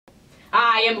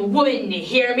I am a woman,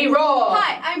 hear me roar!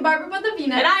 Hi, I'm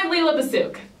Badovinac. And I'm Leela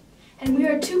Bassuk. And we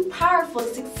are two powerful,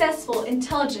 successful,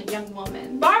 intelligent young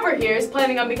women. Barbara here is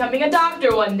planning on becoming a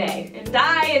doctor one day, and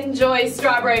I enjoy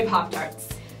strawberry Pop-Tarts.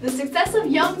 The success of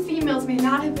young females may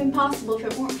not have been possible if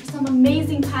it weren't for some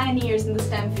amazing pioneers in the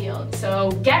STEM field.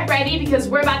 So get ready, because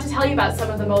we're about to tell you about some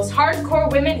of the most hardcore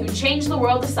women who changed the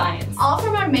world of science. All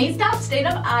from our maized state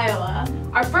of Iowa.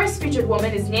 Our first featured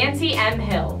woman is Nancy M.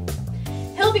 Hill.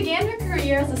 Hill began her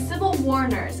career as a Civil War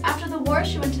nurse. After the war,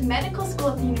 she went to medical school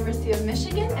at the University of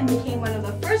Michigan and became one of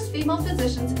the first female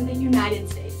physicians in the United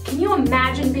States. Can you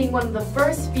imagine being one of the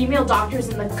first female doctors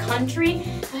in the country?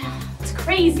 It's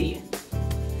crazy.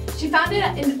 She founded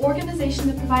an organization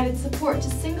that provided support to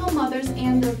single mothers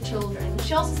and their children.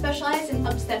 She also specialized in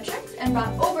obstetrics and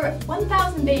brought over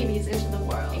 1,000 babies into the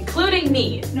world. Including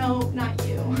me. No, not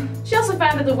you. She also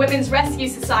founded the Women's Rescue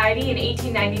Society in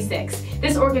 1896.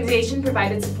 This organization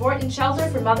provided support and shelter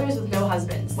for mothers with no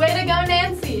husbands. Way to go,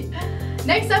 Nancy!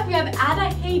 Next up, we have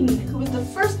Hayden, who was the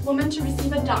first woman to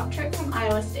receive a doctorate from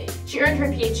Iowa State. She earned her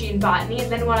PhD in botany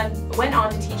and then went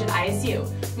on to teach at ISU.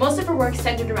 Most of her work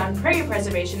centered around prairie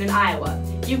preservation in Iowa.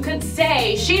 You could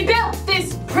say she built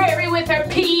this prairie with her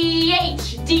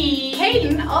PhD.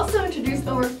 Hayden also introduced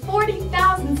over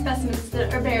 40,000 specimens to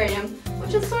the herbarium,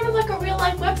 which is sort of like a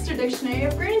real-life Webster dictionary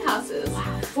of greenhouses.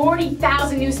 Wow,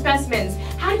 40,000 new specimens.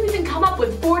 How do you even come up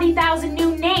with 40,000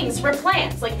 new names for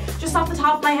plants? Like, just off the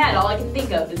top of my head, all I can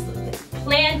think of is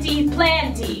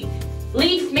planty,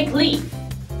 leaf McLeaf,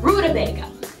 rutabaga.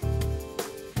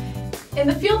 In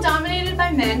the field dominated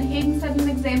by men, Hayden set an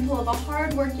example of a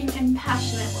hard-working and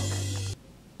passionate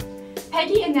woman.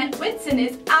 Peggy Annette Whitson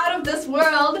is out of this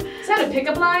world. Is that a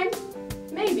pickup line?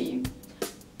 Maybe.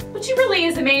 But she really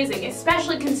is amazing,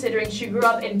 especially considering she grew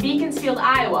up in Beaconsfield,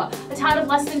 Iowa, a town of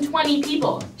less than 20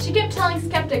 people. She kept telling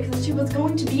skeptics that she was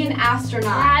going to be an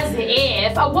astronaut. As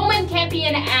if. A woman can't be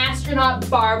an astronaut,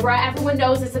 Barbara. Everyone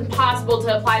knows it's impossible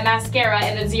to apply mascara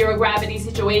in a zero-gravity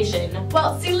situation.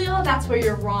 Well, see, Leela, that's where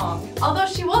you're wrong. Although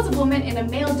she was a woman in a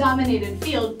male-dominated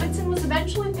field, Whitson was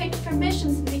eventually picked for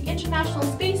missions to the International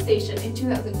Space Station in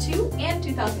 2002 and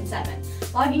 2007,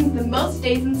 logging the most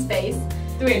days in space,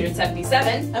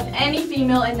 377, of any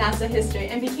female in NASA history,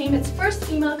 and became its first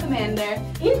female commander.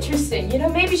 Interesting. You know,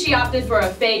 maybe she opted for a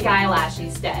fake eyelash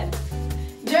instead.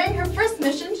 During her first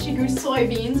mission, she grew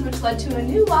soybeans, which led to a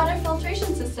new water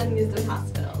filtration system used in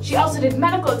hospitals. She also did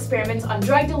medical experiments on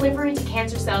drug delivery to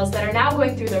cancer cells that are now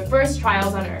going through their first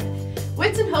trials on Earth.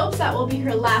 Whitson hopes that will be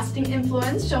her lasting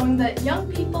influence, showing the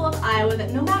young people of Iowa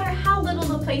that no matter how little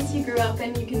the place you grew up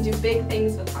in, you can do big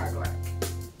things with hard work.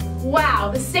 Wow,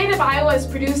 the state of Iowa has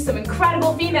produced some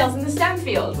incredible females in the STEM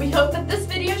field. We hope that this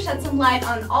video sheds some light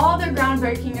on all their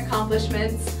groundbreaking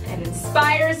accomplishments and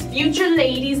inspires future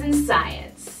ladies in science.